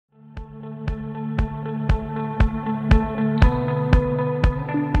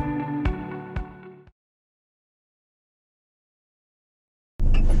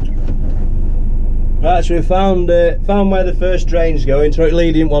Right, so we found where the first drain's going. So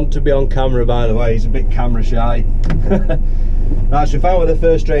Lee didn't want to be on camera, by the way, he's a bit camera shy. Right, so we found where the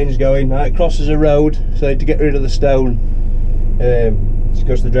first drain's going. Right, it crosses a road, so to get rid of the stone, it's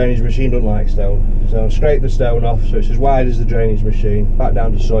because the drainage machine doesn't like stone. So scrape the stone off so it's as wide as the drainage machine, back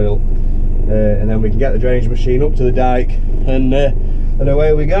down to soil, and then we can get the drainage machine up to the dike, and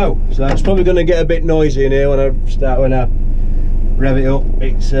away we go. So it's probably going to get a bit noisy in here when I rev it up.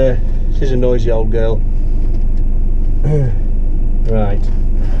 She's a noisy old girl. Right.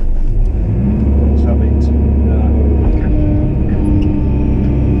 Let's have it. Right.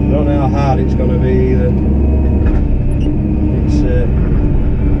 I don't know how hard it's going to be either. It's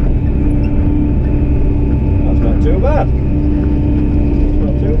that's not too bad. It's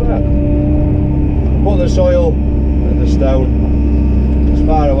not too bad. Put the soil and the stone as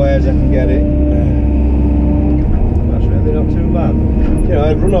far away as I can get it. That's really not too bad. You know,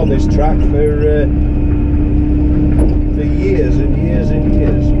 I've run on this track for years and years and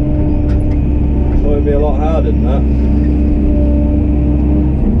years. Thought it'd be a lot harder than that.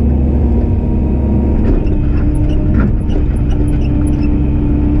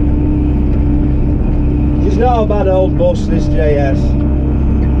 It's not a bad old bus, this JS.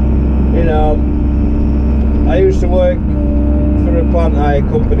 You know, I used to work for a plant hire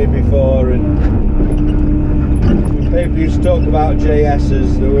company before, and people used to talk about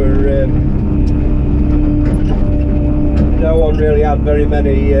JS's. There were no one really had very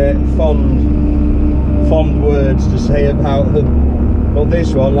many fond words to say about them. But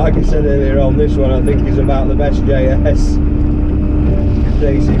this one, like I said earlier on, this one I think is about the best JS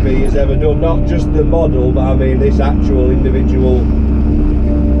JCB has ever done. Not just the model, but I mean this actual individual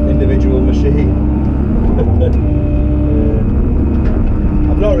machine.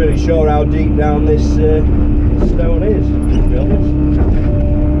 I'm not really sure how deep down this stone is, to be honest.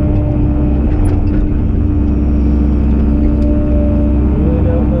 Really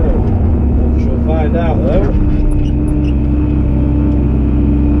don't know. We shall find out though.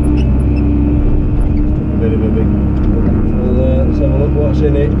 A bit of a big. Let's have a look what's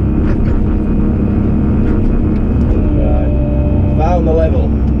in it. Right. Found the level.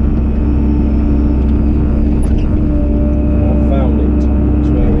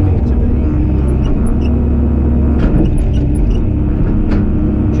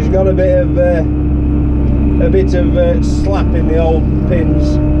 Got a bit of slap in the old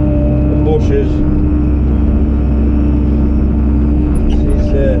pins and bushes.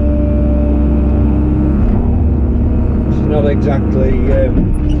 She's not exactly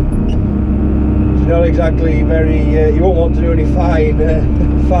very. You won't want to do any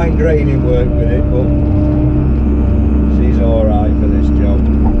fine grading work with it, but she's all right for this job.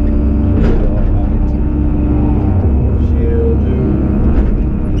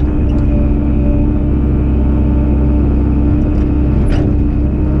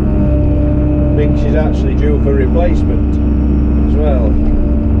 She's actually due for replacement as well.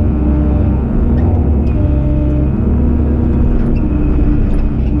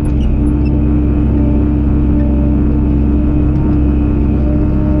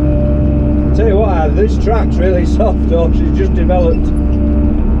 Tell you what, this track's really soft. Oh, she's just developed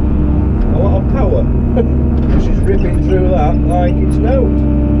a lot of power. She's ripping through that like it's note.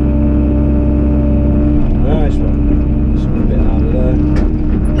 Nice one. Just a bit out of there.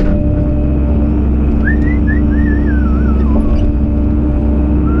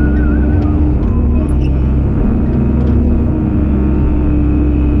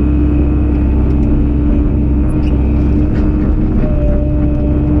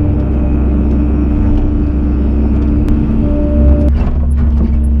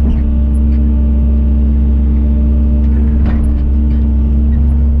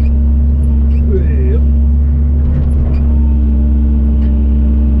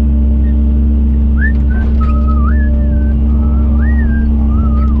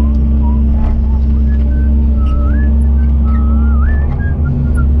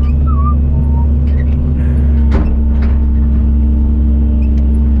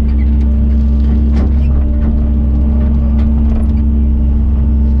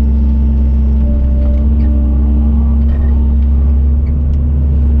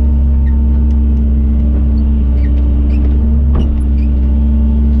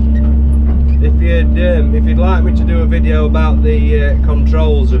 If you'd like me to do a video about the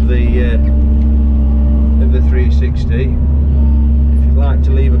controls of the 360, if you'd like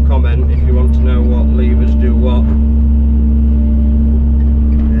to leave a comment if you want to know what levers do what,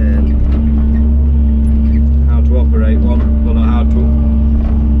 how to operate one, well, not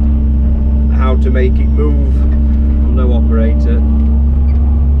how to make it move. I'm no operator.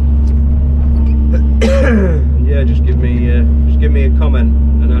 Yeah, just give me a comment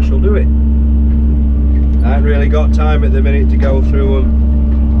and I shall do it. I haven't really got time at the minute to go through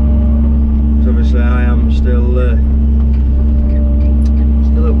them, because obviously I am still at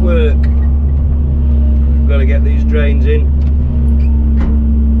work. I've got to get these drains in.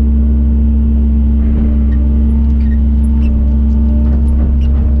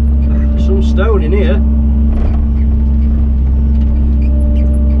 Some stone in here.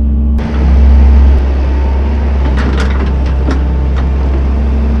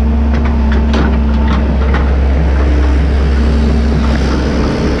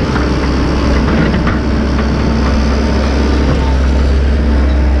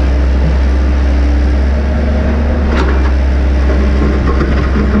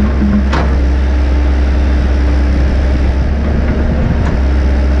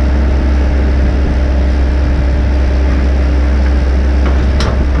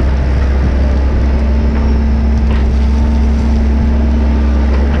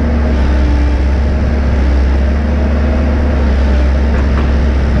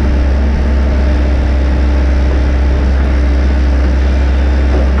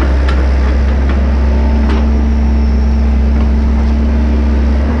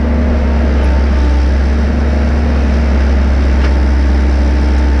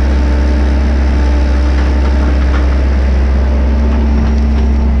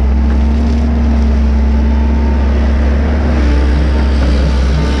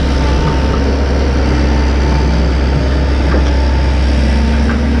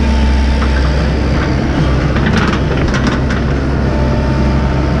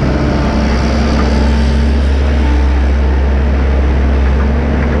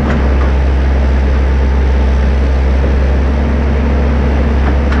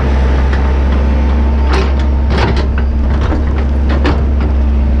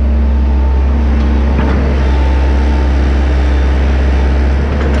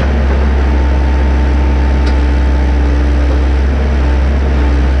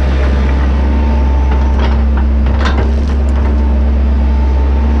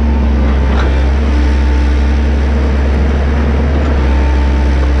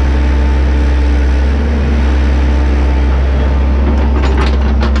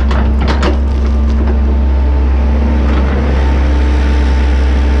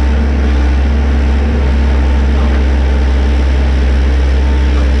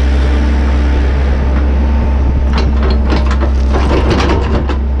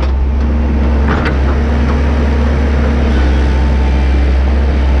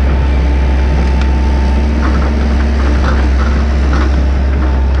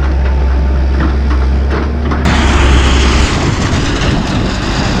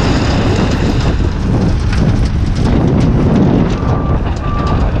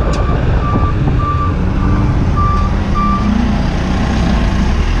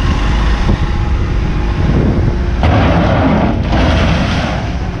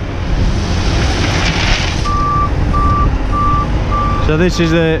 So this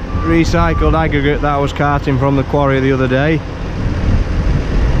is the recycled aggregate that I was carting from the quarry the other day.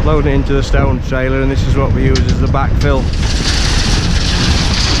 Loading it into the stone trailer, and this is what we use as the backfill.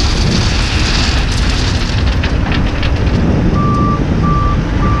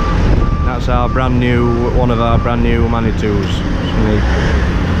 That's our brand new, one of our brand new Manitous. It's only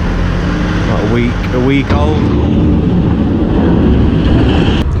about a week old.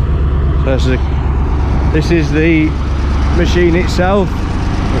 So this is the machine itself.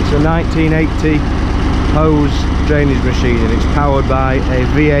 It's a 1980 hose drainage machine, and it's powered by a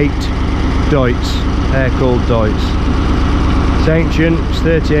V8 Deutz, air-cooled Deutz. It's ancient, it's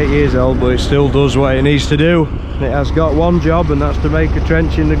 38 years old, but it still does what it needs to do. It has got one job, and that's to make a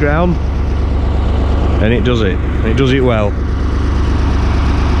trench in the ground, and it does it, and it does it well.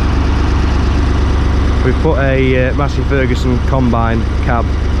 We've put a Massey Ferguson combine cab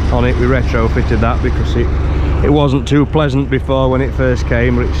on it. We retrofitted that because it wasn't too pleasant before when it first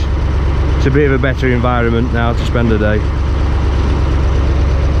came, but it's a bit of a better environment now to spend a day.